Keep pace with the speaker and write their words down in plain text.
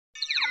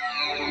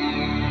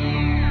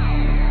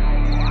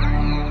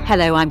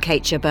Hello, I'm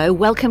Kate Chabot.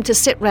 Welcome to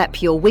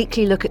SitRep, your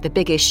weekly look at the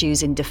big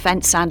issues in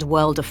defence and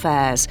world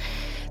affairs.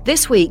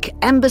 This week,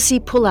 embassy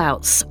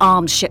pullouts,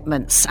 arms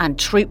shipments and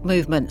troop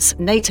movements.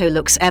 NATO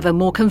looks ever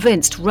more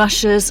convinced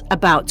Russia's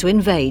about to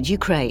invade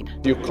Ukraine.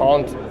 You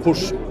can't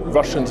push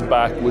Russians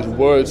back with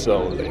words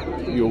only.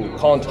 You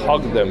can't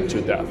hug them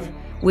to death.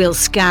 We'll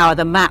scour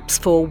the maps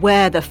for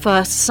where the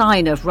first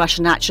sign of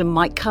Russian action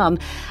might come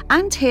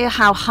and hear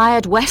how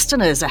hired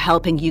Westerners are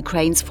helping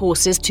Ukraine's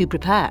forces to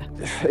prepare.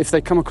 If they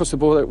come across the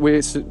border, we're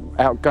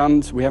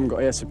outgunned, we haven't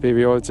got air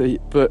superiority,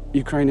 but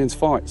Ukrainians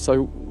fight,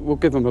 so we'll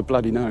give them a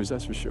bloody nose,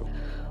 that's for sure.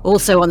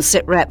 Also on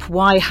SitRep,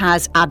 why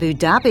has Abu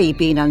Dhabi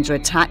been under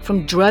attack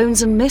from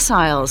drones and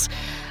missiles?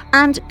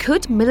 And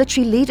could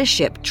military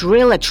leadership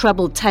drill a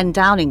troubled 10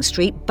 Downing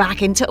Street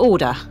back into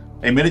order?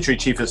 A military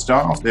chief of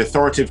staff, the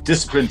authoritative,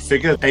 disciplined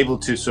figure, able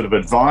to sort of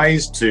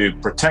advise, to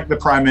protect the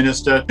prime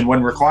minister, and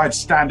when required,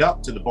 stand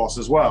up to the boss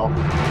as well.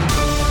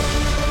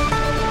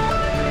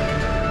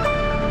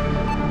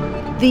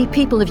 The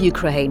people of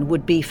Ukraine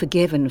would be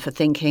forgiven for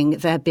thinking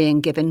they're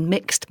being given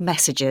mixed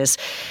messages.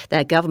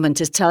 Their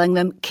government is telling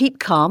them, keep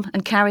calm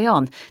and carry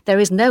on. There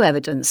is no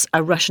evidence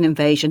a Russian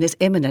invasion is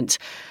imminent.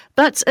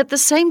 But at the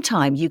same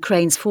time,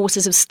 Ukraine's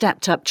forces have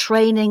stepped up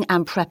training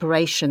and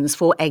preparations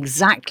for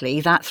exactly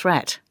that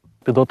threat.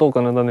 Our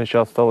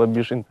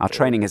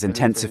training has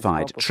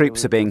intensified,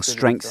 troops are being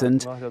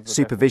strengthened,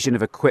 supervision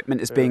of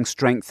equipment is being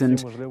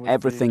strengthened,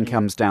 everything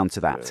comes down to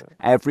that.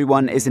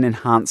 Everyone is in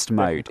enhanced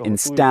mode, in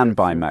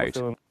standby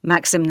mode.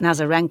 Maxim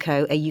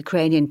Nazarenko, a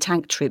Ukrainian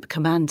tank troop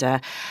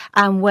commander.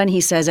 And when he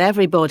says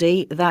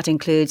everybody, that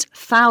includes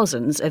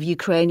thousands of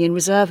Ukrainian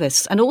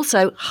reservists and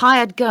also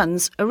hired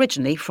guns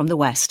originally from the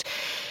West.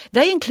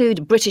 They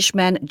include British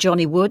men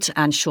Johnny Wood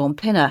and Sean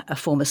Pinner, a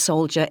former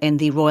soldier in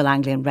the Royal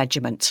Anglian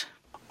Regiment.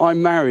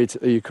 I'm married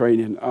a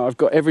Ukrainian. I've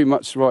got every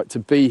much right to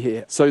be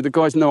here. So the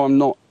guys know I'm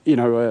not,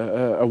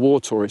 a war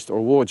tourist or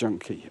a war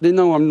junkie. They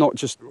know I'm not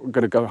just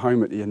going to go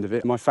home at the end of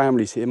it. My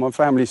family's here. My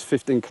family's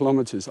 15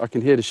 kilometres. I can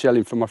hear the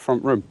shelling from my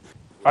front room.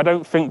 I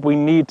don't think we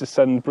need to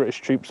send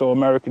British troops or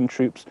American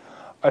troops.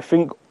 I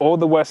think all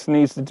the West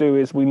needs to do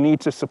is we need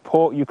to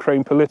support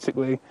Ukraine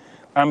politically,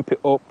 amp it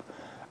up,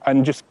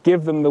 and just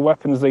give them the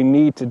weapons they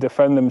need to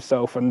defend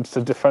themselves and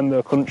to defend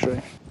their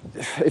country.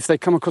 If they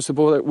come across the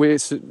border, we're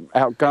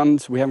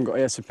outgunned, we haven't got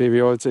air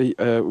superiority,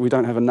 we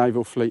don't have a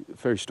naval fleet, a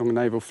very strong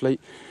naval fleet,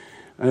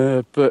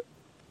 but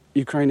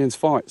Ukrainians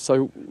fight,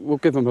 so we'll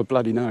give them a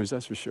bloody nose,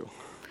 that's for sure.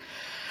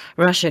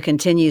 Russia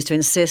continues to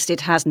insist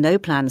it has no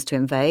plans to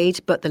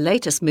invade, but the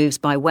latest moves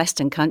by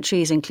Western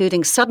countries,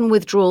 including sudden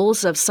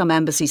withdrawals of some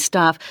embassy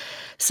staff,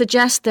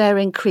 suggest they're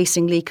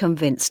increasingly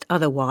convinced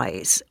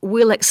otherwise.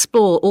 We'll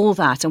explore all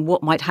that and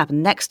what might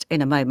happen next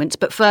in a moment,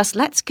 but first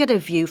let's get a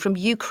view from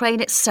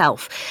Ukraine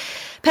itself.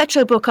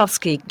 Petro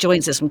Borkovsky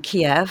joins us from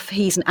Kiev.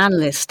 He's an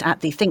analyst at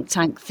the think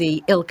tank,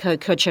 the Ilko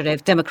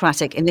Kocherev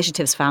Democratic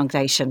Initiatives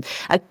Foundation.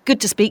 Good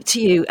to speak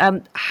to you.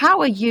 How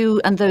are you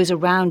and those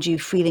around you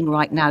feeling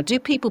right now? Do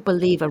people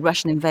believe a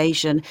Russian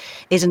invasion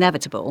is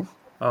inevitable?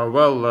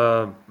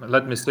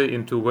 Let me say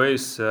in two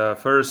ways.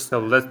 First,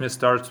 let me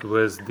start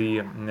with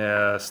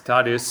the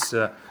studies.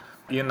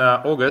 In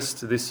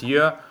August this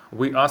year,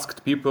 we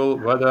asked people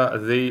whether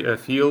they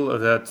feel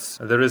that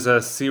there is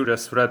a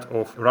serious threat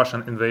of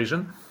Russian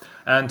invasion.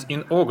 And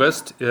in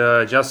August,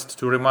 just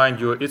to remind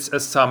you, it's a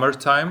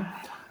summertime,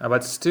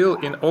 but still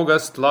in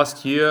August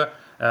last year,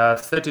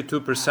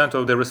 32%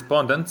 of the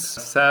respondents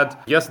said,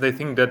 yes, they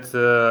think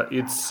that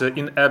it's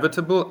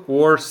inevitable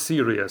or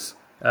serious.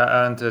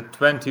 And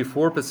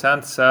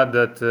 24% said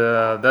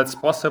that that's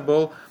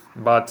possible,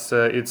 but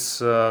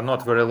it's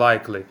not very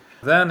likely.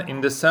 Then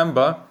in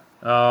December,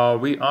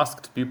 we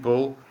asked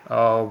people,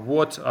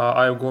 what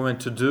are you going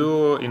to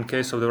do in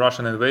case of the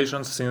Russian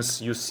invasion,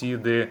 since you see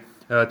the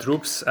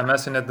troops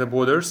amassing at the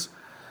borders.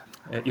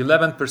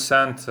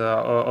 11%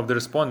 of the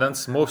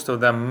respondents, most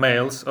of them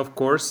males, of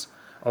course,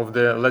 of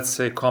the, let's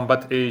say,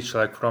 combat age,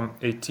 like from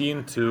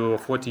 18 to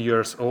 40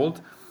 years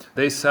old.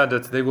 They said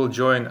that they will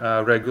join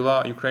a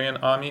regular Ukrainian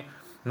army.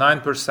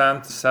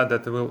 9% said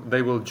that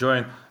they will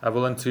join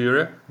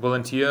volunteer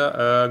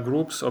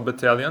groups or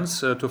battalions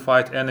to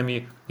fight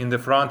enemy in the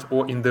front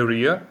or in the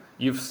rear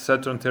if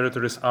certain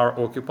territories are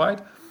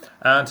occupied.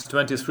 And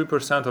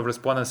 23% of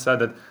respondents said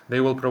that they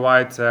will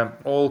provide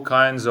all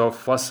kinds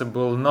of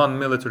possible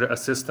non-military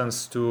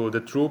assistance to the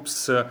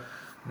troops,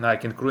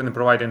 like including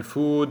providing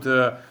food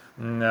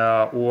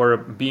or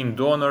being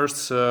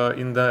donors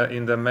in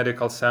the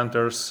medical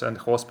centers and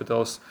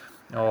hospitals,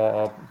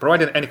 or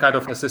providing any kind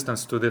of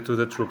assistance to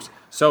the troops.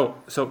 So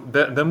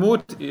the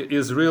mood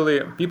is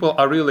really, people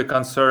are really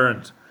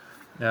concerned,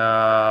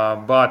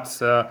 but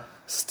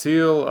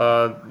still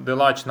the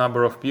large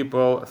number of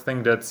people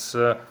think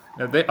that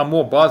they are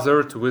more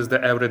bothered with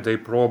the everyday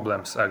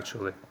problems,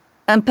 actually.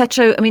 And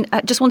Petro,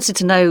 I just wanted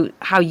to know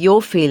how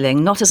you're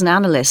feeling, not as an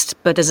analyst,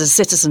 but as a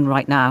citizen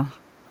right now.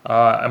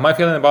 Am I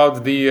feeling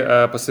about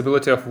the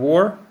possibility of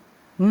war?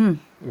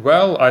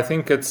 Well, I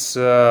think it's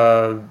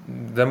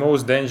the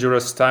most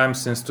dangerous time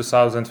since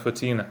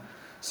 2014.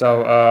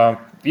 So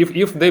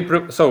if they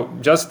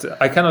just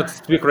I cannot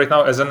speak right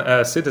now as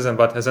a citizen,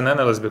 but as an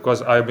analyst,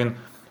 because I've been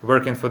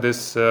working for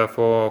this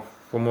for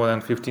more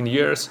than 15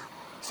 years.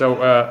 So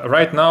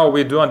right now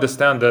we do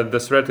understand that the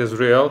threat is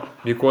real,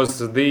 because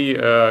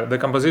the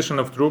composition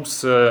of troops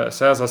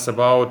says us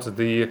about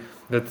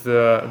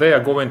that they are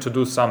going to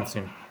do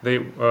something. They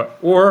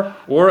or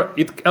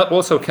it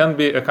also can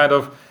be a kind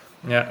of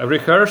a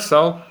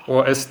rehearsal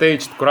or a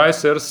staged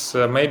crisis,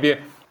 maybe.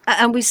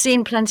 And we've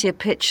seen plenty of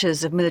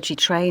pictures of military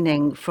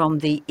training from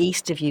the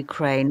east of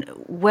Ukraine.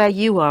 Where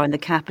you are in the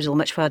capital,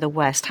 much further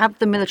west, have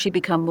the military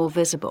become more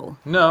visible?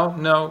 No.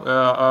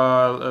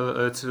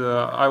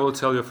 I will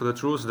tell you for the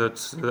truth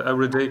that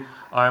every day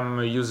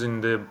I'm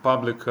using the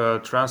public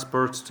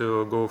transport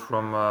to go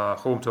from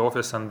home to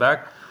office and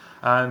back.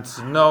 And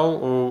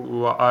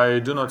no, I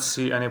do not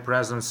see any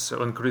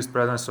increased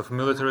presence of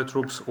military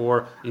troops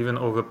or even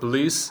of the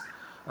police.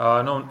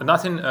 No,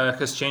 nothing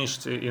has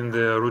changed in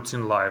the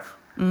routine life.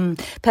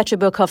 Petro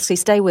Burkowski,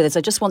 stay with us.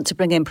 I just want to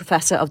bring in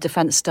Professor of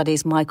Defence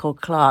Studies Michael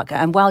Clark.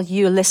 And while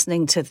you're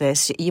listening to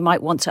this, you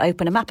might want to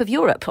open a map of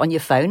Europe on your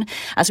phone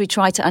as we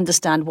try to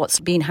understand what's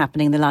been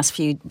happening in the last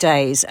few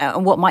days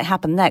and what might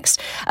happen next.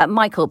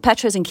 Michael,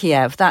 Petro's in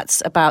Kiev.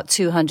 That's about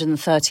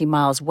 230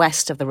 miles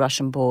west of the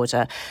Russian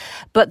border.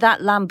 But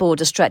that land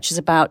border stretches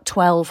about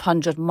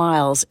 1,200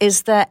 miles.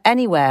 Is there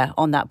anywhere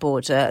on that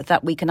border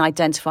that we can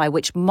identify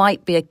which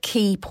might be a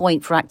key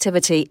point for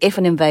activity if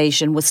an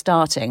invasion was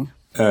starting?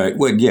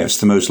 Well, yes,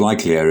 the most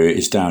likely area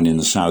is down in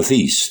the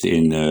southeast,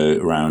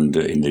 around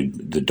in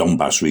the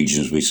Donbass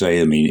region, as we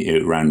say. I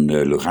mean, around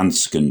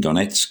Luhansk and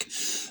Donetsk.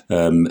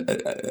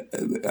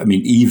 I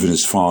mean, even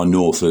as far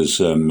north as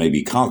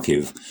maybe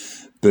Kharkiv.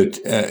 But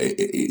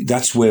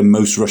that's where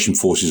most Russian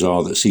forces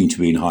are that seem to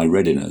be in high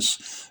readiness.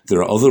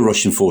 There are other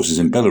Russian forces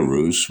in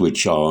Belarus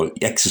which are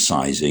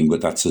exercising,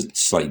 but that's a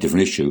slightly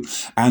different issue.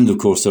 And, of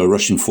course, there are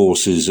Russian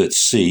forces at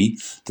sea.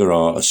 There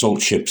are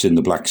assault ships in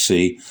the Black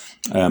Sea.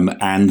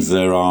 And there's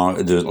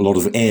a lot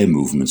of air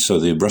movements. So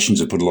the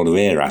Russians have put a lot of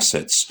air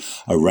assets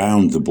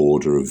around the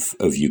border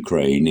of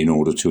Ukraine in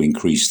order to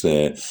increase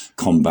their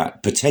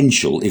combat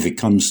potential if it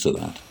comes to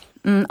that.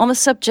 On the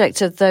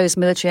subject of those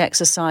military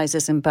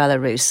exercises in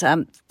Belarus,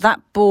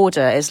 that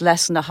border is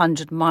less than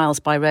 100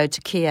 miles by road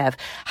to Kiev.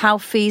 How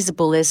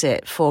feasible is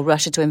it for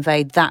Russia to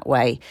invade that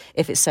way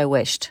if it so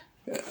wished?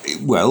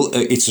 Well,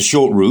 it's a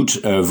short route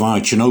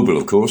via Chernobyl,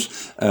 of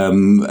course. I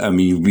mean,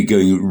 you'd be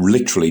going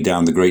literally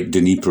down the great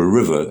Dnieper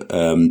River.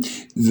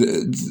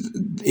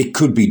 It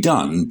could be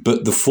done,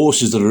 but the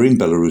forces that are in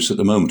Belarus at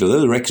the moment, although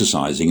they're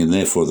exercising and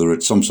therefore they're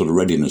at some sort of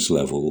readiness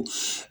level,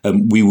 a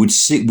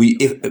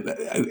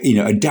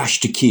dash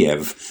to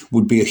Kiev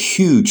would be a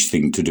huge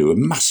thing to do, a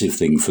massive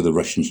thing for the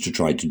Russians to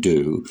try to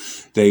do.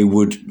 They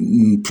would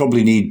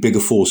probably need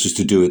bigger forces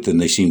to do it than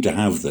they seem to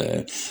have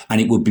there.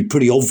 And it would be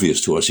pretty obvious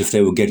to us if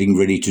they were getting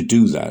ready to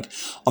do that.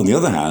 On the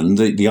other hand,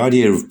 the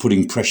idea of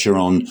putting pressure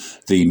on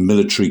the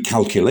military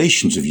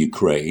calculations of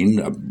Ukraine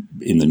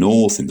in the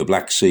north, in the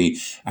Black Sea,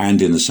 and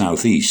in the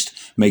southeast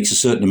makes a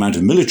certain amount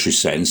of military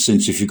sense,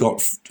 since if you've got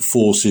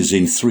forces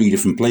in three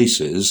different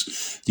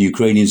places, the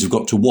Ukrainians have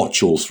got to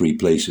watch all three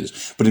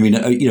places. But I mean,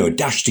 a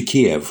dash to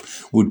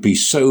Kiev would be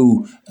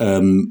so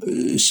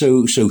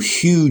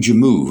huge a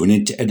move,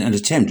 an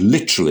attempt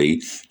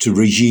literally to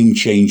regime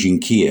change in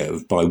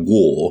Kiev by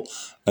war.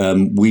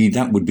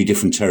 That would be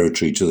different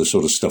territory to the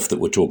sort of stuff that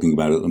we're talking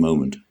about at the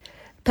moment.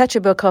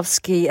 Petro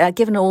Burkowski,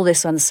 given all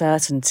this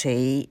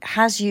uncertainty,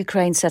 has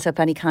Ukraine set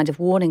up any kind of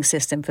warning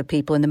system for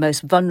people in the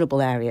most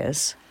vulnerable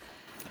areas?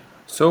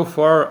 So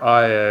far,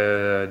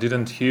 I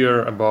didn't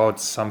hear about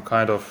some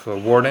kind of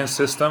warning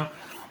system.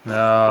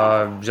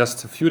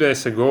 Just a few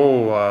days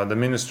ago, the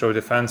Minister of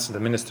Defense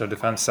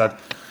said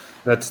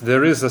that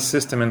there is a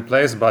system in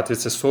place, but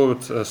it's a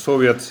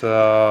Soviet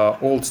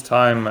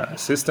old-time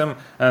system.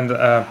 And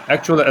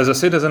actually, as a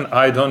citizen,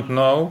 I don't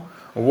know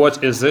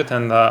what is it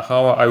and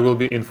how I will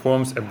be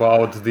informed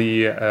about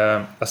the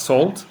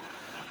assault.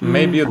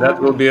 Maybe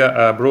that will be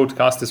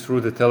broadcasted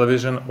through the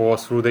television or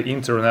through the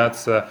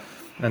internet,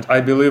 and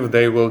I believe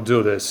they will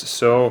do this.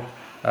 So,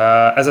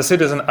 as a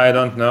citizen, I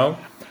don't know.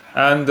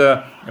 And,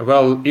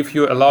 if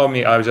you allow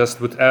me, I just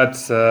would add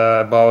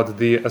about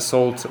the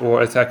assault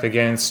or attack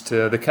against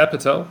the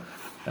capital.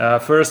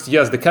 First,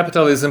 yes, the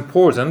capital is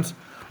important,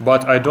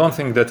 but I don't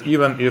think that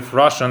even if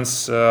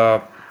Russians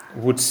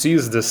would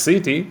seize the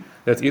city,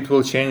 that it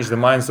will change the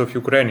minds of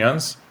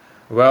Ukrainians.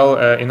 Well,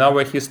 in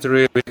our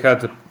history, we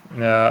had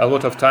a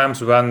lot of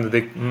times when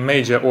the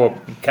major or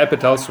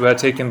capitals were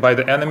taken by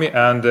the enemy,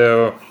 and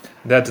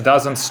that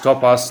doesn't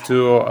stop us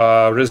to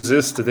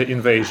resist the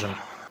invasion.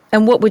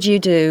 And what would you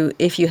do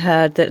if you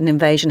heard that an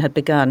invasion had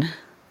begun?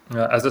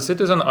 As a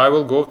citizen, I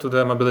will go to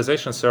the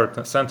mobilization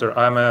center.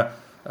 I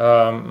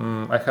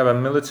have a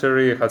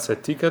military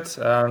ticket,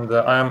 and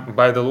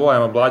by the law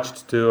I'm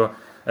obliged to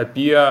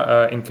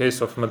appear in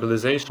case of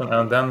mobilization,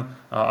 and then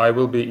I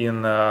will be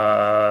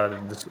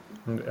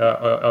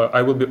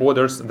I will be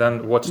ordered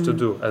then what to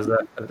do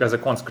as a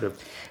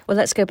conscript. Well,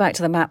 let's go back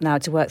to the map now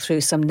to work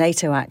through some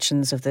NATO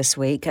actions of this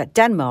week.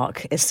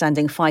 Denmark is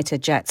sending fighter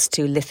jets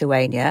to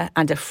Lithuania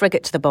and a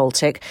frigate to the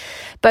Baltic,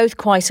 both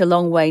quite a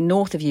long way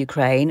north of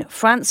Ukraine.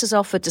 France has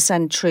offered to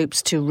send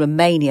troops to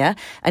Romania,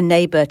 a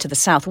neighbour to the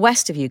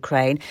southwest of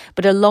Ukraine,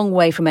 but a long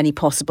way from any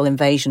possible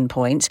invasion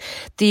point.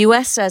 The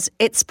US says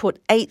it's put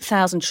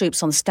 8,000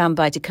 troops on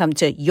standby to come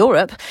to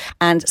Europe,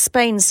 and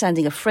Spain's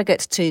sending a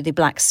frigate to the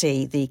Black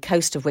Sea, the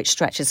coast of which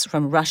stretches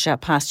from Russia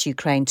past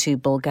Ukraine to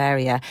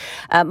Bulgaria.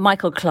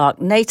 Michael Clark,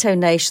 NATO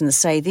nations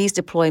say these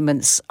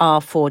deployments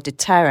are for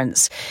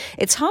deterrence.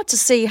 It's hard to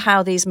see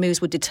how these moves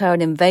would deter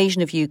an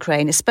invasion of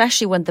Ukraine,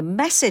 especially when the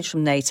message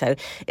from NATO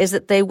is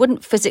that they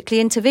wouldn't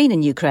physically intervene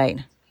in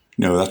Ukraine.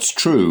 No, that's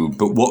true.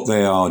 But what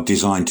they are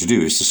designed to do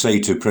is to say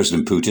to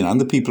President Putin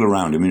and the people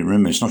around him,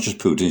 remember, it's not just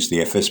Putin, it's the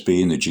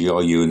FSB and the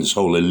GRU and this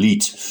whole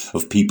elite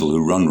of people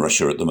who run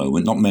Russia at the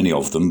moment. Not many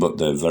of them, but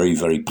they're very,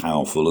 very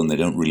powerful and they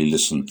don't really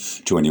listen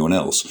to anyone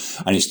else.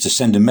 And it's to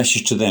send a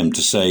message to them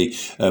to say,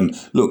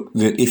 look,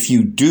 that if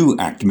you do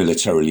act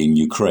militarily in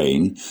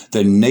Ukraine,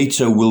 then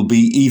NATO will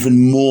be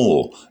even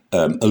more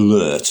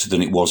alert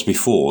than it was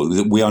before.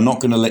 We are not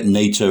going to let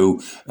NATO,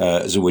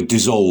 as it were,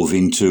 dissolve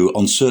into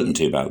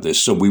uncertainty about this.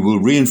 So we will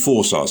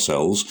reinforce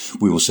ourselves.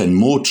 We will send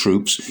more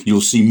troops. You'll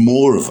see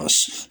more of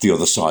us, the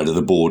other side of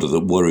the border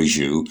that worries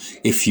you,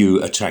 if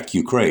you attack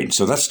Ukraine.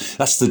 So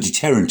that's the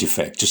deterrent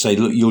effect, to say,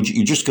 look,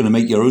 you're just going to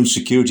make your own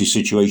security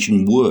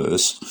situation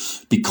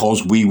worse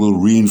because we will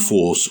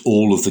reinforce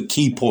all of the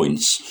key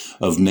points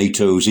of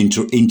NATO's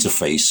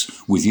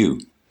interface with you.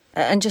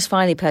 And just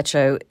finally,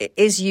 Petro,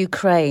 is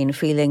Ukraine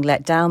feeling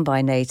let down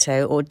by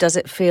NATO, or does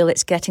it feel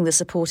it's getting the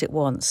support it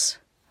wants?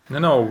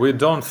 No, we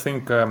don't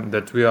think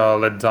that we are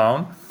let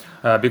down,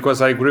 because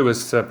I agree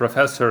with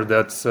Professor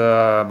that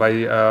by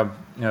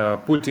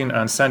Putin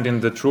and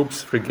sending the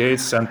troops,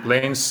 frigates and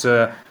planes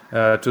to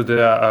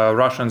the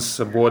Russians'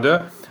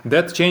 border,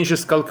 that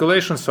changes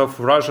calculations of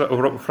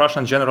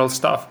Russian general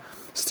staff.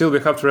 Still, we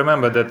have to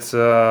remember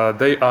that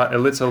they are a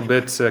little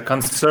bit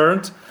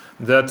concerned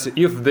that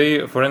if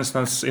they, for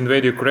instance,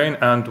 invade Ukraine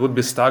and would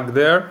be stuck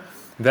there,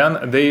 then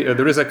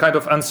there is a kind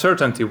of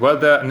uncertainty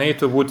whether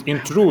NATO would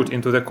intrude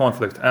into the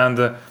conflict, and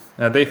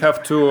they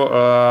have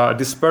to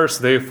disperse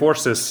their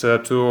forces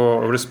to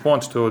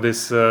respond to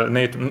this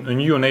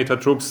new NATO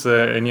troops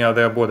near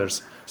their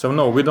borders. So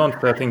no, we don't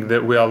think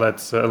that we are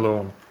let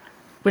alone.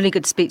 Really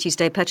good to speak to you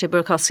today, Petro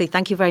Burakowski.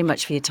 Thank you very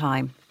much for your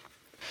time.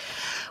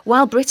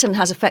 While Britain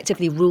has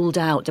effectively ruled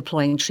out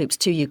deploying troops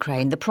to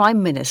Ukraine, the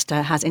Prime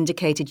Minister has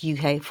indicated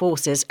UK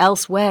forces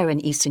elsewhere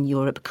in Eastern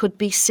Europe could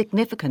be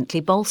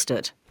significantly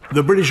bolstered.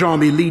 The British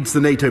Army leads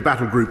the NATO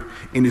battle group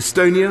in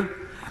Estonia,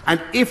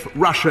 and if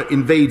Russia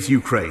invades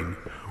Ukraine,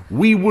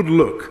 we would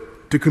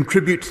look to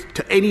contribute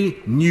to any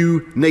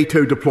new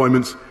NATO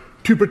deployments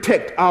to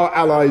protect our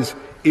allies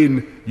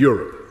in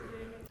Europe.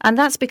 And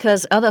that's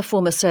because other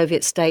former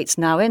Soviet states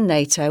now in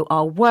NATO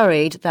are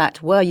worried that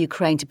were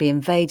Ukraine to be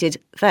invaded,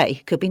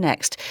 they could be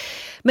next.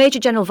 Major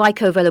General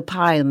Veiko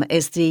Velupalm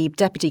is the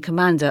Deputy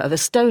Commander of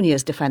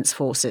Estonia's Defence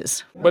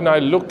Forces. When I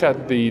look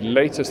at the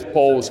latest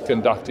polls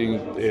conducting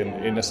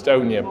in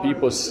Estonia,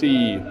 people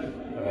see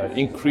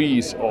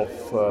increase of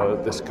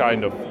this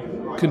kind of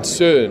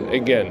concern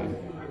again.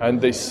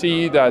 And they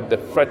see that the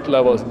threat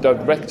levels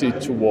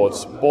directed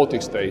towards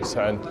Baltic states,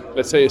 and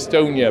let's say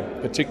Estonia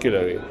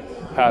particularly,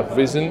 have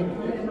risen.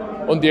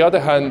 On the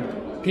other hand,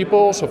 people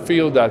also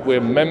feel that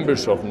we're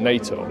members of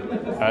NATO,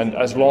 and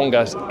as long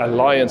as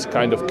alliance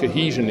kind of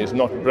cohesion is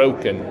not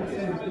broken,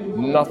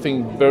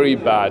 nothing very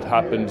bad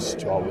happens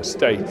to our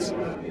states.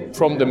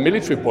 From the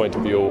military point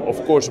of view,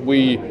 of course,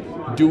 we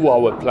do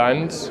our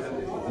plans,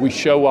 we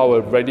show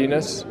our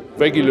readiness,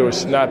 regular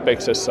SNAP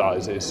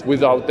exercises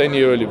without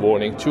any early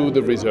warning to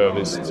the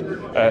reservists,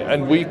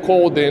 and we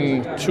called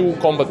in 2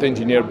 combat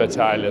engineer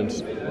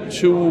battalions,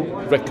 2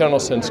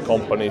 reconnaissance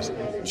companies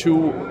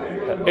to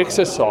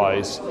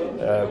exercise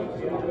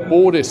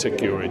border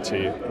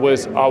security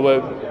with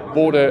our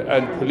border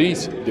and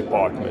police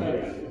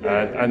department.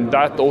 And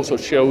that also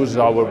shows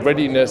our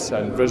readiness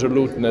and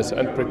resoluteness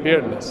and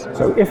preparedness.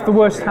 So if the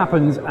worst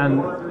happens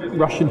and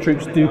Russian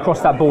troops do cross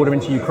that border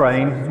into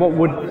Ukraine, what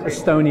would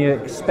Estonia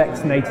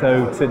expect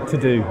NATO to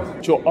do?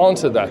 To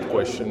answer that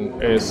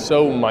question is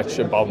so much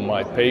above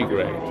my pay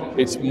grade.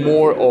 It's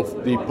more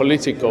of the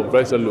political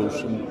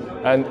resolution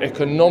and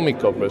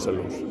economical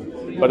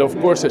resolution. But of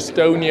course,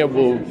 Estonia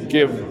will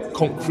give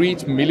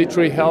concrete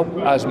military help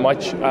as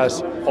much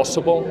as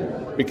possible,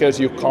 because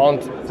you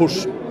can't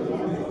push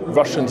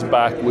Russians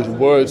back with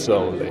words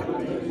only.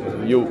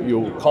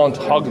 You can't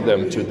hug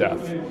them to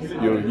death.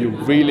 You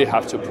really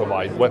have to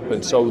provide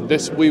weapons. So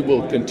this we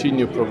will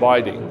continue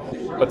providing.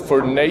 But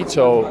for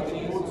NATO,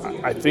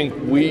 I think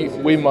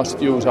we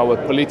must use our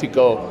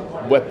political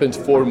weapons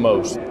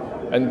foremost,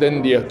 and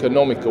then the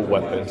economical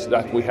weapons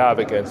that we have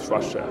against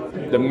Russia.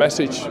 The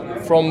message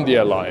from the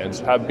alliance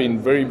have been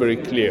very, very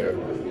clear,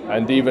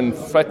 and even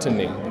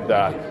threatening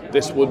that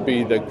this would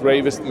be the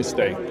gravest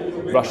mistake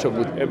Russia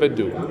would ever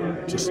do,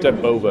 to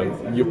step over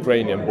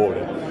Ukrainian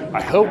border.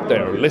 I hope they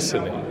are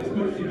listening.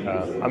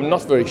 I'm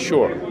not very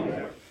sure.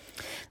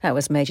 That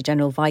was Major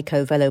General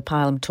Veiko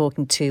Velopalm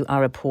talking to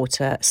our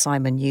reporter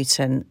Simon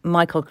Newton.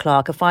 Michael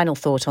Clark, a final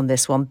thought on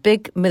this one.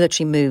 Big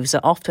military moves are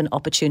often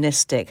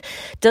opportunistic.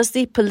 Does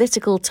the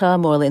political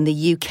turmoil in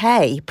the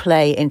UK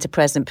play into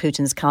President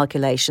Putin's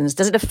calculations?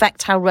 Does it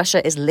affect how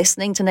Russia is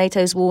listening to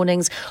NATO's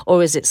warnings,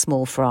 or is it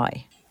small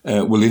fry?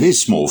 Well, it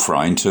is small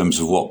fry in terms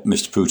of what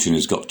Mr. Putin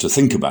has got to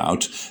think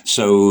about.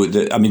 So,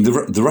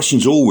 the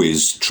Russians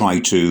always try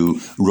to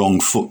wrong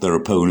foot their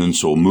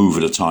opponents or move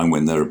at a time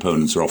when their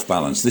opponents are off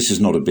balance. This is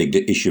not a big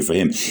issue for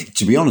him.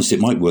 To be honest, it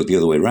might work the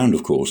other way around,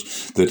 of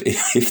course, that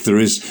if there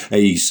is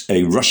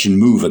a Russian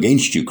move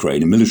against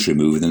Ukraine, a military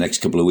move in the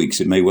next couple of weeks,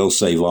 it may well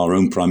save our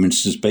own Prime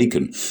Minister's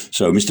bacon.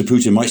 So Mr.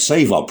 Putin might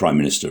save our Prime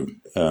Minister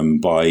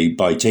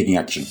by taking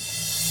action.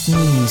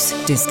 News,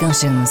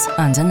 discussions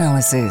and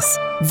analysis.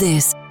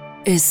 This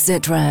is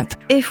SITREP.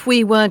 If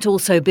we weren't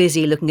also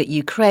busy looking at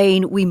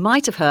Ukraine, we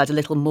might have heard a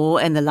little more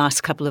in the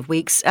last couple of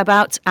weeks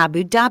about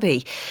Abu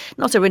Dhabi.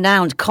 Not a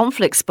renowned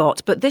conflict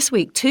spot, but this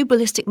week 2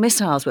 ballistic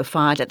missiles were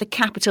fired at the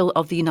capital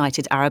of the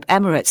United Arab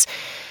Emirates.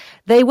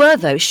 They were,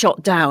 though,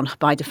 shot down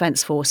by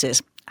defence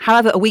forces.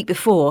 However, a week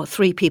before,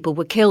 3 people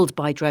were killed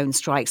by drone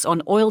strikes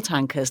on oil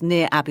tankers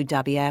near Abu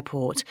Dhabi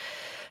airport.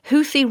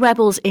 Houthi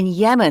rebels in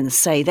Yemen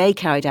say they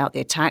carried out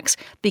the attacks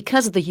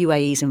because of the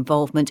UAE's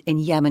involvement in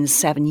Yemen's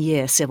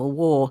 7-year civil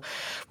war.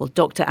 Well,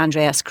 Dr.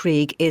 Andreas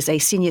Krieg is a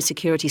senior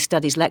security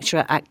studies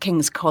lecturer at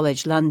King's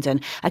College London.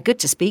 Good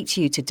to speak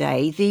to you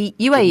today. The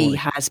UAE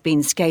has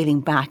been scaling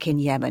back in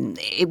Yemen.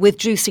 It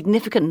withdrew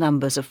significant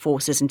numbers of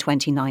forces in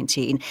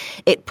 2019.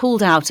 It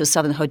pulled out of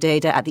southern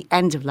Hodeidah at the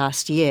end of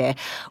last year.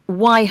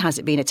 Why has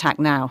it been attacked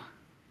now?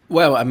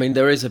 Well, I mean,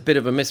 there is a bit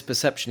of a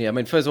misperception here. I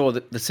mean, first of all,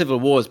 the civil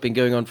war has been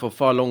going on for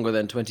far longer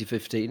than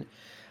 2015.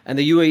 And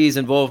the UAE's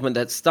involvement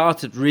that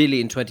started really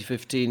in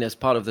 2015 as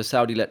part of the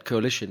Saudi-led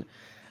coalition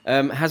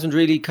hasn't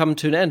really come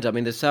to an end. I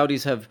mean, the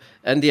Saudis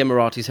and the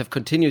Emiratis have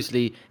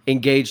continuously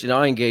engaged and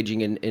are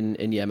engaging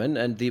in Yemen.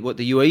 And what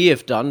the UAE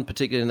have done,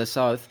 particularly in the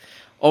south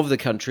of the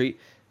country,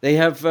 they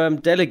have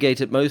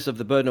delegated most of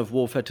the burden of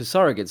warfare to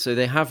surrogates. So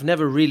they have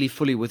never really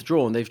fully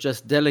withdrawn. They've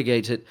just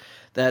delegated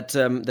that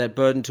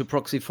burden to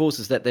proxy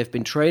forces that they've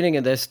been training,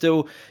 and there's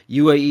still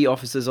UAE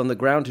officers on the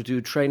ground to do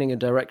training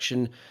and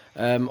direction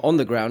on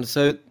the ground.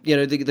 So, you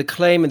know, the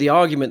claim and the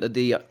argument that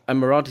the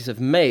Emiratis have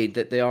made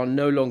that they are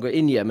no longer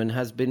in Yemen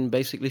has been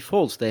basically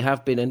false. They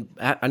have been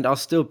and are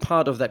still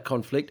part of that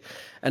conflict,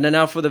 and are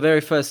now for the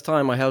very first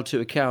time are held to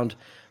account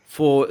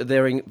for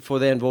their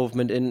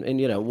involvement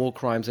in war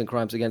crimes and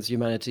crimes against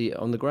humanity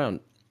on the ground.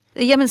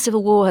 The Yemen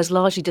civil war has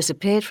largely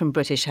disappeared from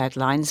British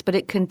headlines, but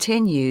it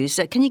continues.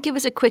 Can you give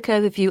us a quick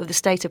overview of the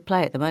state of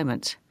play at the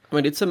moment? I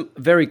mean, it's a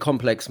very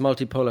complex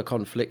multipolar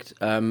conflict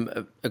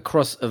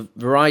across a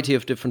variety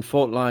of different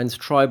fault lines,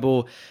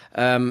 tribal,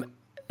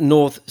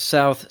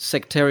 north-south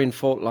sectarian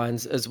fault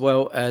lines, as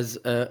well as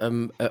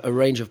a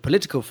range of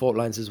political fault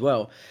lines as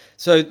well.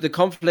 So the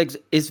conflict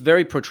is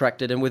very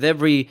protracted, and with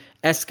every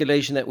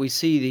escalation that we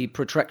see, the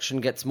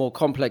protraction gets more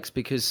complex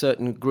because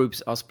certain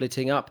groups are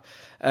splitting up.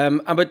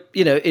 But,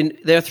 you know,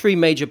 there are 3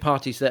 major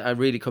parties that are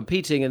really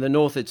competing. In the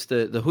north, it's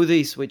the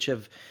Houthis, which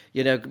have,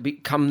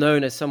 become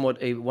known as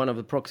somewhat one of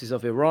the proxies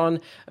of Iran,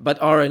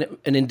 but are an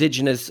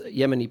indigenous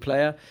Yemeni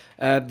player.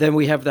 Then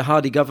we have the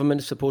Hadi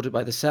government, supported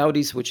by the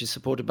Saudis, which is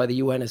supported by the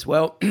UN as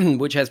well,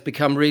 which has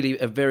become really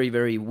a very,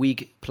 very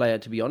weak player,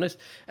 to be honest.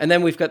 And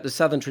then we've got the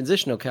Southern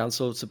Transitional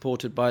Council, supported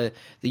by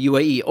the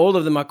UAE. All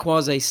of them are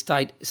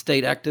quasi-state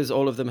actors.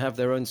 All of them have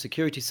their own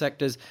security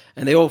sectors,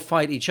 and they all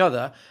fight each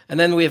other. And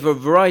then we have a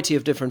variety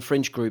of different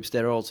fringe groups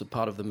that are also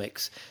part of the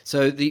mix.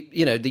 So the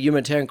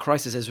humanitarian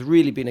crisis has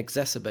really been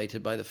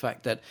exacerbated by the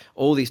fact that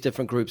all these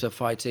different groups are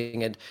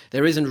fighting, and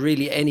there isn't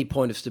really any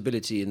point of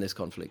stability in this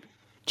conflict.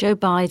 Joe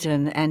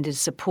Biden ended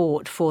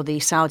support for the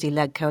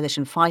Saudi-led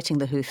coalition fighting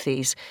the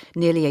Houthis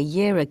nearly a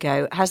year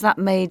ago. Has that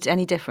made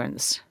any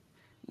difference?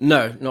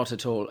 No, not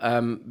at all.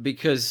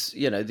 Because,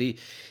 the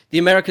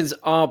Americans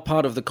are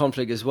part of the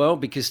conflict as well,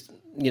 because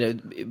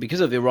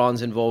of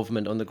Iran's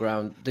involvement on the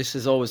ground. This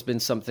has always been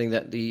something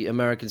that the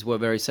Americans were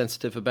very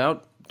sensitive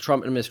about.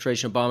 Trump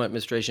administration, Obama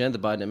administration, and the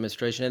Biden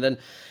administration. And then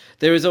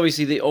there is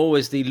obviously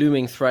always the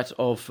looming threat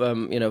of,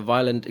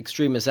 violent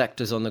extremist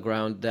actors on the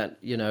ground that,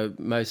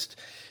 most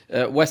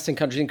Western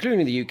countries,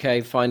 including the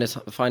UK,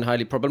 find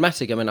highly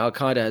problematic. I mean,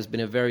 Al-Qaeda has been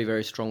a very,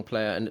 very strong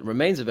player and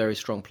remains a very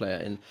strong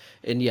player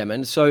in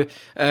Yemen. So,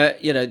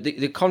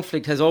 the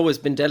conflict has always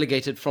been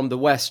delegated from the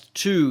West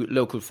to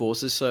local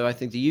forces. So I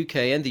think the UK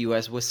and the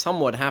US were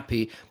somewhat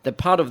happy that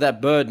part of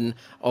that burden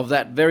of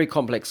that very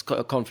complex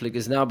conflict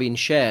is now being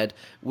shared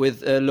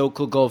with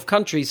local Gulf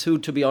countries who,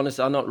 to be honest,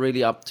 are not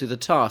really up to the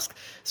task.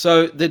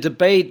 So the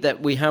debate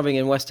that we're having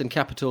in Western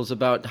capitals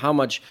about how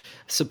much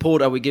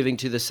support are we giving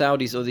to the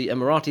Saudis or the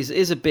Emiratis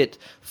is a bit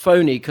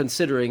phony,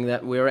 considering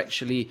that we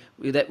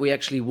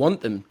actually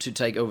want them to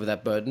take over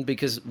that burden,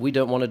 because we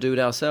don't want to do it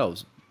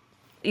ourselves.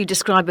 You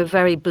describe a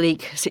very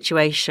bleak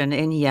situation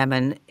in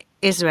Yemen.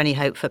 Is there any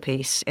hope for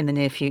peace in the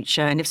near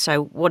future? And if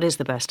so, what is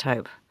the best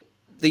hope?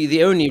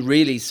 The only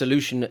really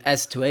solution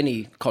as to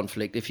any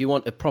conflict, if you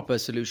want a proper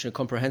solution, a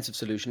comprehensive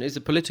solution, is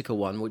a political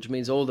one, which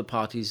means all the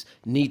parties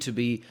need to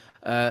be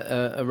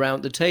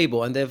around the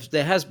table. And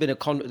there has been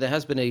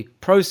a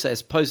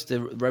process post the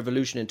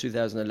revolution in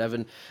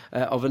 2011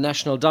 of a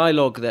national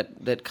dialogue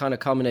that kind of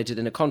culminated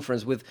in a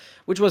conference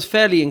which was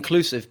fairly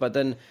inclusive, but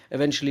then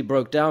eventually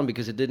broke down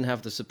because it didn't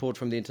have the support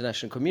from the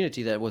international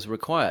community that was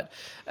required.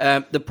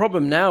 The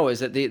problem now is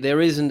that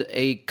there isn't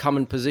a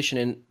common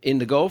position in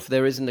the Gulf.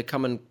 There isn't a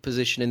common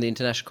position in the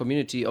international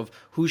community of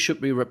who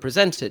should be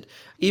represented.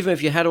 Even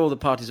if you had all the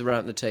parties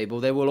around the table,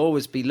 there will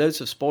always be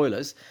loads of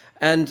spoilers.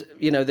 And,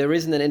 there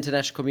isn't an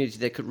international community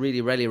that could really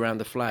rally around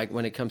the flag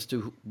when it comes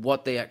to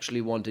what they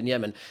actually want in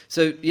Yemen.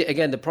 So,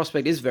 again, the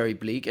prospect is very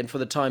bleak. And for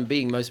the time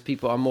being, most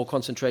people are more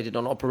concentrated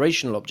on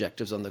operational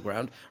objectives on the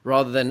ground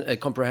rather than a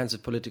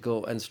comprehensive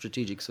political and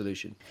strategic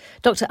solution.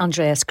 Dr.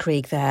 Andreas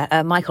Krieg there.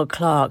 Michael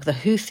Clark, the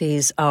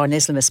Houthis are an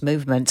Islamist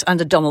movement.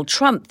 Under Donald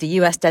Trump, the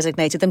US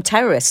designated them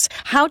terrorists.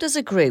 How does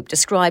a group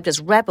described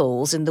as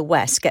rebels in the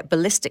West get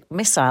ballistic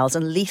missiles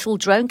and lethal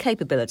drone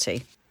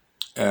capability?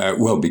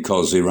 Well,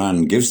 because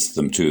Iran gives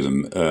them to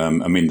them.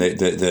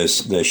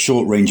 Their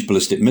short-range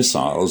ballistic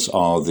missiles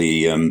are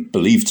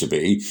believed to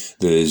be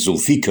the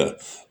Zulfikar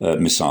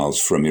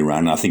missiles from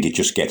Iran. I think it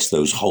just gets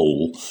those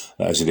whole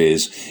as it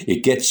is.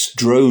 It gets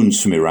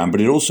drones from Iran, but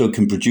it also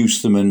can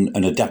produce them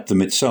and adapt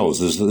them itself.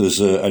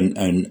 There's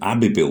an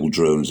Abibil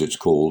drone, as it's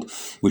called,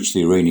 which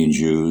the Iranians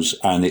use,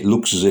 and it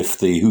looks as if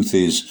the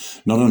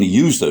Houthis not only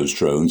use those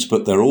drones,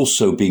 but they're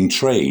also being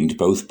trained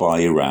both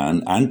by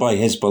Iran and by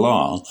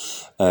Hezbollah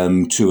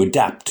to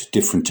adapt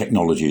different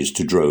technologies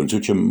to drones,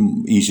 which are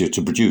easier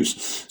to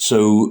produce.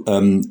 So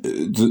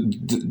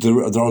there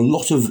are a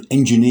lot of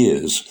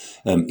engineers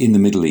in the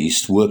Middle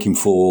East working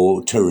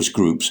for terrorist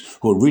groups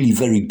who are really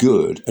very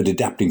good at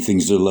adapting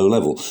things at a low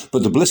level.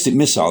 But the ballistic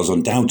missiles,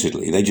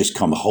 undoubtedly, they just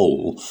come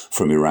whole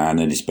from Iran,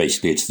 and it's the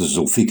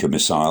Zulfikar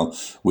missile,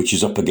 which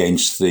is up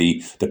against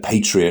the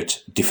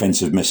Patriot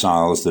defensive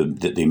missiles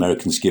that the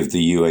Americans give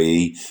the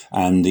UAE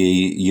and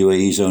the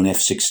UAE's own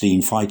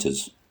F-16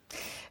 fighters.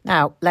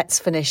 Now, let's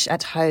finish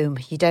at home.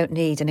 You don't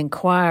need an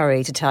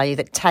inquiry to tell you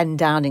that 10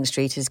 Downing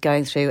Street is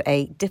going through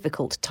a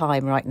difficult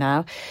time right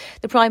now.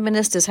 The Prime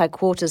Minister's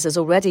headquarters has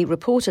already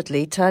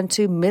reportedly turned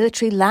to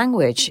military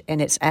language in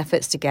its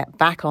efforts to get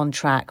back on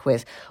track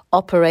with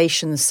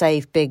Operation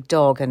Save Big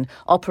Dog and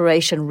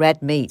Operation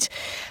Red Meat.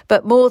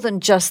 But more than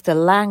just the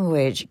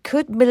language,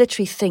 could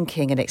military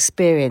thinking and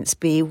experience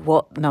be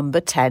what Number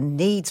 10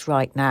 needs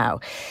right now?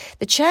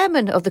 The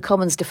chairman of the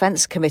Commons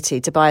Defence Committee,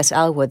 Tobias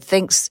Ellwood,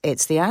 thinks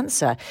it's the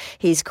answer.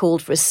 He's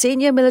called for a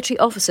senior military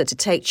officer to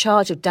take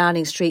charge of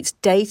Downing Street's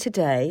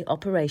day-to-day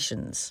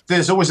operations.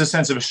 There's always a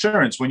sense of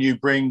assurance when you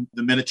bring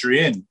the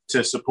military in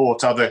to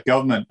support other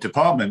government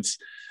departments.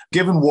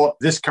 Given what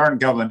this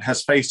current government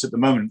has faced at the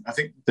moment, I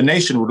think the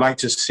nation would like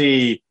to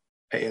see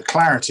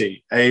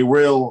clarity, a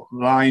real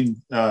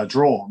line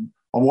drawn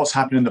on what's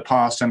happened in the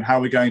past and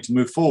how we're going to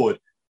move forward.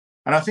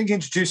 And I think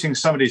introducing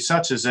somebody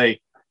such as a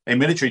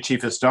military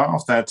chief of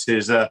staff, that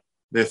is the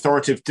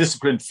authoritative,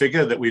 disciplined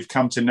figure that we've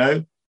come to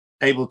know,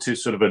 able to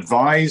sort of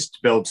advise, to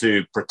be able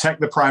to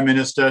protect the Prime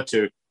Minister,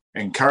 to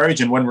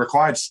encourage, and when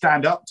required,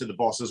 stand up to the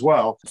boss as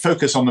well,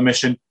 focus on the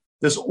mission.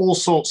 There's all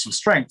sorts of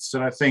strengths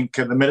that I think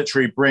the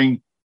military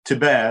bring to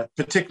bear,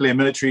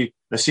 particularly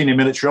a senior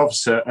military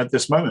officer at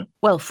this moment.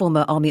 Well,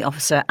 former Army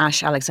officer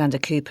Ash Alexander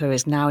Cooper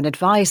is now an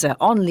advisor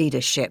on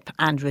leadership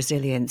and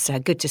resilience.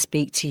 Good to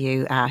speak to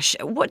you, Ash.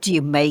 What do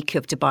you make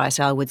of Tobias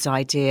Ellwood's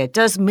idea?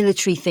 Does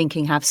military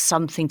thinking have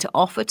something to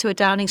offer to a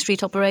Downing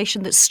Street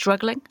operation that's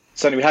struggling?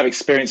 Certainly, we have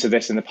experience of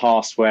this in the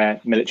past where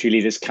military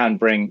leaders can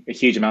bring a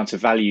huge amount of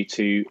value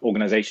to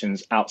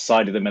organisations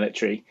outside of the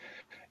military.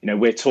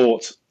 We're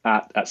taught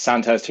at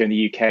Sandhurst here in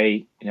the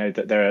UK,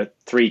 that there are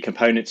three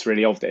components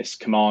really of this: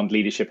 command,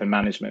 leadership and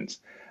management.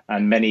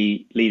 And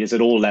many leaders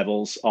at all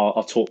levels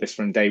are taught this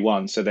from day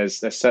one. So there's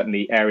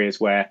certainly areas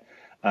where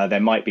there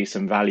might be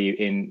some value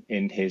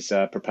in his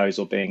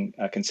proposal being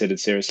considered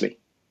seriously.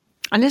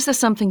 And is there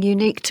something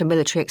unique to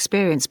military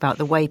experience about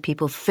the way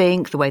people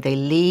think, the way they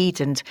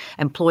lead and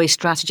employ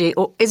strategy?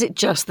 Or is it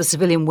just the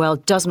civilian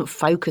world doesn't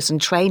focus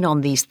and train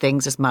on these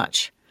things as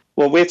much?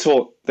 Well, we're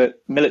taught that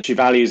military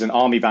values and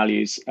army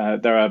values,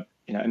 there are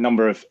a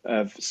number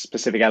of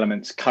specific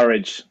elements: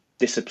 courage,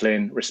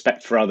 discipline,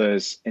 respect for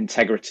others,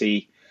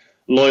 integrity,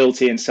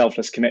 loyalty and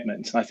selfless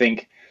commitment. And I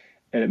think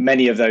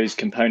many of those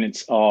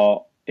components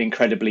are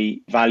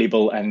incredibly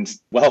valuable and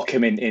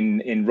welcome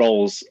in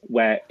roles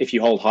where, if you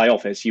hold high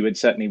office, you would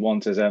certainly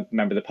want as a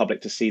member of the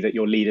public to see that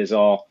your leaders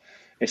are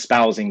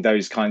espousing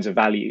those kinds of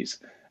values.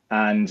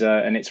 And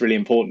it's really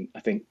important. I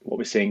think what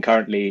we're seeing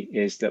currently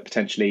is that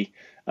potentially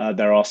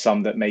there are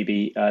some that may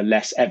be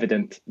less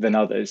evident than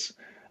others.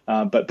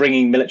 But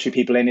bringing military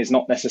people in is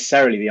not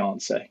necessarily the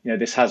answer.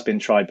 This has been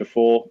tried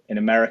before in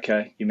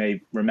America. You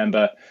may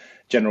remember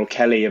General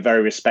Kelly, a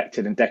very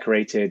respected and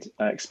decorated,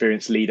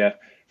 experienced leader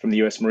from the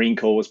US Marine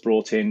Corps was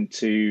brought in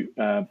to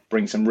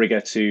bring some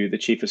rigor to the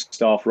Chief of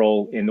Staff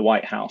role in the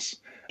White House.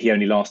 He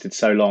only lasted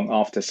so long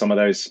after some of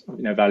those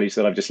values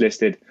that I've just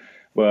listed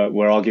were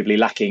arguably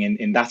lacking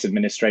in that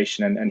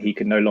administration, and he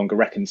could no longer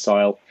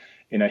reconcile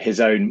his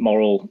own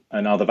moral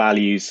and other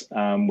values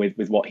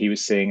with what he was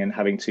seeing and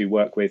having to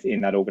work with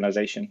in that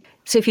organisation.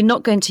 So if you're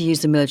not going to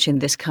use the military in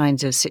this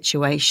kind of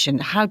situation,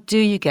 how do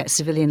you get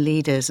civilian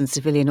leaders and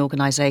civilian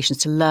organisations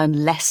to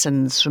learn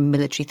lessons from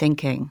military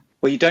thinking?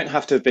 Well, you don't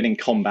have to have been in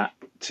combat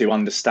to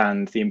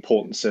understand the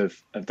importance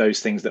of those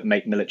things that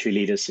make military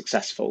leaders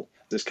successful.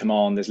 There's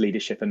command, there's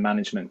leadership and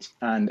management.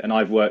 And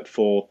I've worked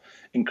for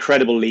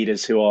incredible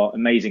leaders who are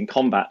amazing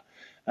combat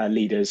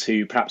leaders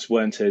who perhaps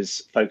weren't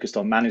as focused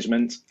on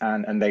management,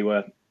 and they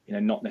were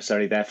not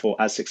necessarily therefore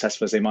as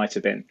successful as they might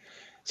have been.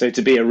 So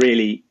to be a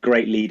really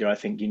great leader, I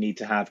think you need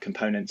to have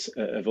components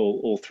of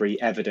all three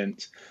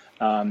evident.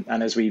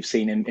 And as we've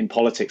seen in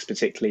politics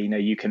particularly,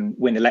 you can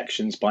win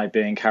elections by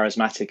being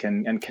charismatic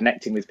and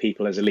connecting with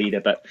people as a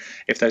leader. But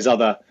if there's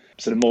other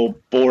sort of more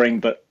boring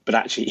but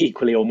actually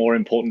equally or more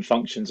important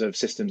functions of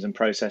systems and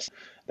process,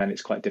 then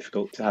it's quite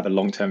difficult to have a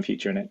long-term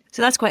future in it.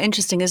 So that's quite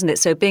interesting, isn't it?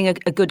 So being a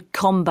good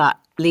combat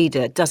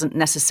leader doesn't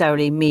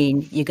necessarily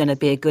mean you're going to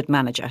be a good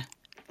manager.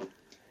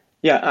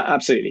 Yeah,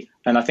 absolutely.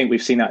 And I think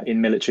we've seen that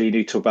in military. You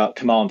do talk about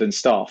command and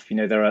staff.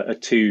 There are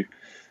two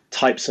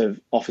types of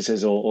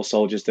officers or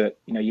soldiers that,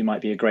 you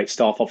might be a great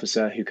staff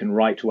officer who can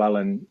write well,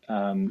 and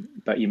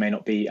but you may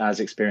not be as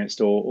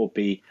experienced or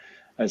be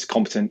as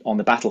competent on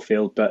the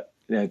battlefield. But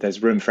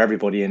there's room for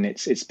everybody, and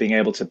it's being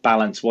able to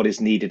balance what is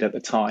needed at the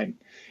time.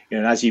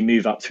 And as you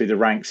move up through the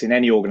ranks in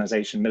any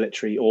organization,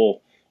 military or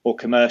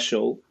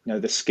commercial,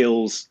 the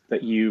skills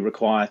that you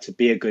require to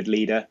be a good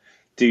leader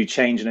do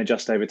change and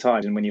adjust over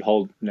time. And when you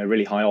hold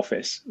really high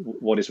office,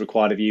 what is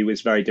required of you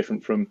is very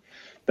different from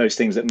those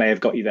things that may have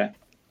got you there.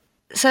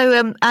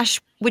 So, Ash,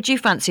 would you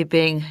fancy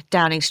being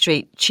Downing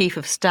Street Chief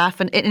of Staff?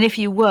 And if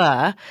you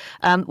were,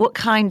 what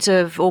kinds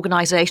of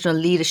organisational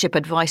leadership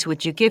advice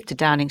would you give to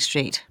Downing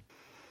Street?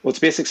 Well,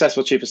 to be a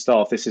successful Chief of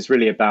Staff, this is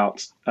really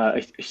about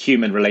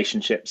human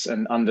relationships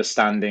and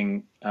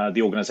understanding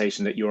the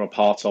organisation that you're a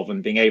part of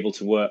and being able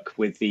to work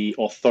with the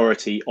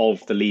authority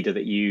of the leader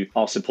that you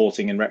are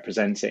supporting and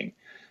representing.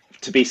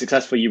 To be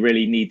successful, you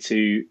really need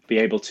to be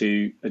able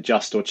to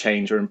adjust or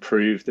change or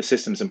improve the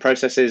systems and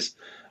processes,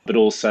 but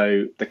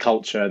also the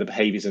culture, the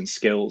behaviours and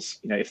skills.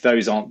 If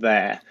those aren't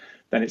there,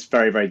 then it's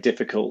very, very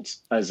difficult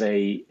as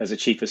a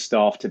Chief of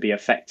Staff to be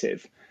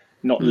effective.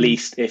 Not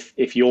least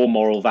if your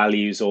moral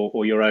values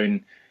or your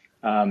own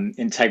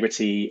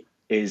integrity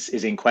is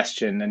in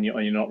question, and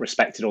you're not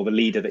respected, or the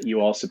leader that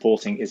you are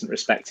supporting isn't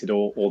respected,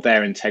 or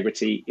their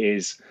integrity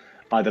is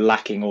either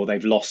lacking or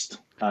they've lost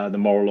the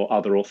moral or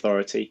other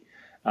authority.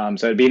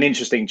 So it'd be an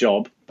interesting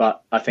job,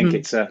 but I think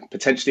it's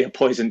potentially a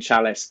poison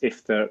chalice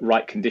if the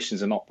right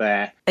conditions are not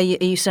there. Are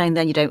you saying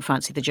then you don't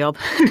fancy the job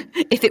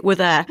if it were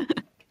there?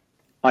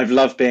 I've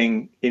loved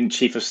being in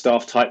Chief of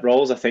Staff type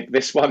roles. I think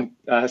this one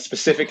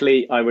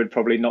specifically, I would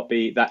probably not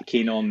be that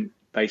keen on,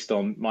 based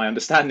on my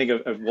understanding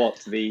of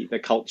what the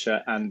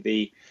culture and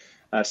the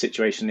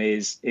situation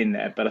is in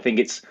there. But I think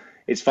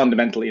it's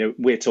fundamental.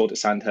 We're taught at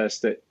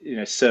Sandhurst that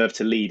serve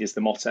to lead is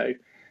the motto,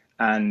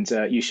 and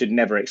you should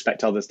never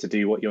expect others to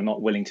do what you're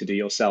not willing to do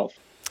yourself.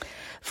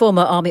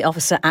 Former Army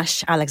officer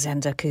Ash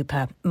Alexander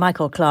Cooper.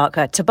 Michael Clark,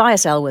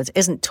 Tobias Ellwood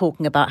isn't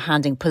talking about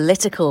handing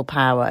political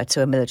power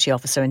to a military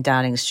officer in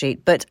Downing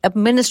Street, but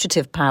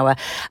administrative power.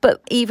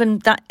 But even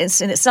that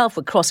in itself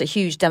would cross a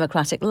huge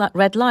democratic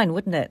red line,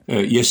 wouldn't it?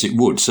 Yes, it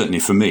would, certainly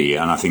for me,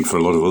 and I think for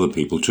a lot of other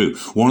people too.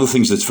 One of the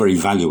things that's very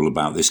valuable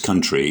about this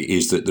country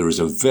is that there is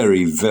a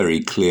very, very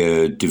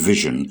clear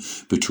division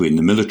between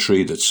the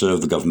military that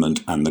serve the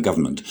government and the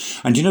government.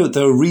 And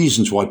there are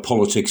reasons why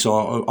politics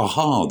are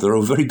hard. There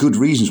are very good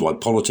reasons why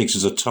politics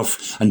is a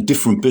tough and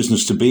different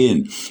business to be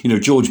in.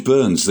 George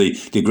Burns,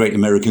 the great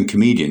American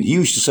comedian, he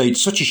used to say,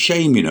 it's such a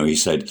shame, he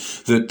said,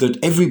 that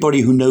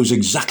everybody who knows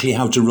exactly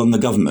how to run the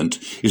government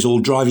is all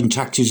driving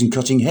taxis and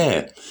cutting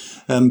hair.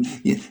 And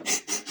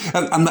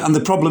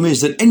the problem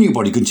is that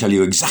anybody can tell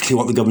you exactly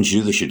what the government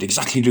should do. They should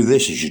exactly do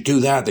this, they should do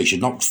that, they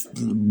should not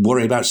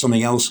worry about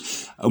something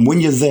else. And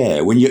when you're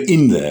there, when you're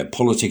in there,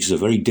 politics is a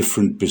very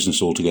different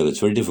business altogether. It's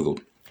very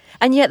difficult.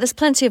 And yet there's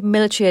plenty of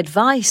military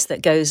advice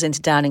that goes into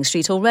Downing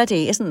Street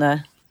already, isn't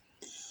there?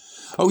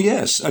 Oh,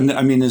 yes. And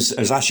I mean,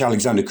 as Ash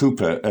Alexander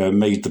Cooper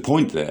made the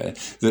point there,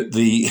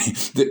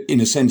 that in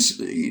a sense,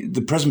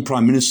 the present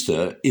Prime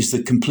Minister is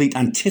the complete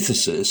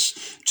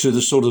antithesis to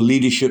the sort of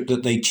leadership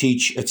that they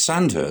teach at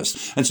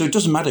Sandhurst. And so it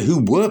doesn't matter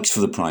who works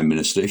for the Prime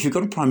Minister. If you've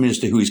got a Prime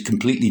Minister who is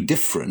completely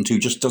different, who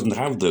just doesn't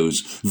have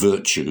those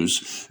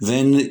virtues,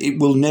 then it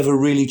will never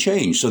really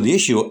change. So the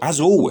issue,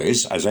 as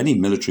always, as any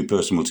military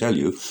person will tell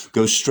you,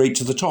 goes straight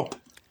to the top.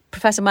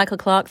 Professor Michael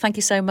Clark, thank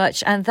you so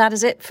much. And that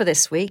is it for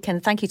this week.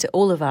 And thank you to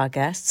all of our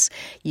guests.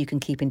 You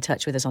can keep in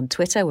touch with us on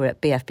Twitter. We're at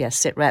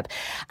BFBS SitRep.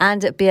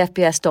 And at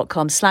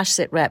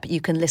bfbs.com/sitrep, you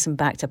can listen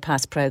back to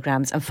past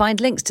programmes and find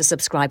links to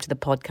subscribe to the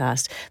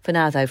podcast. For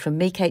now, though, from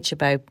me, Kate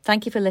Chabot,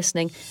 thank you for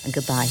listening and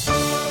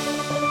goodbye.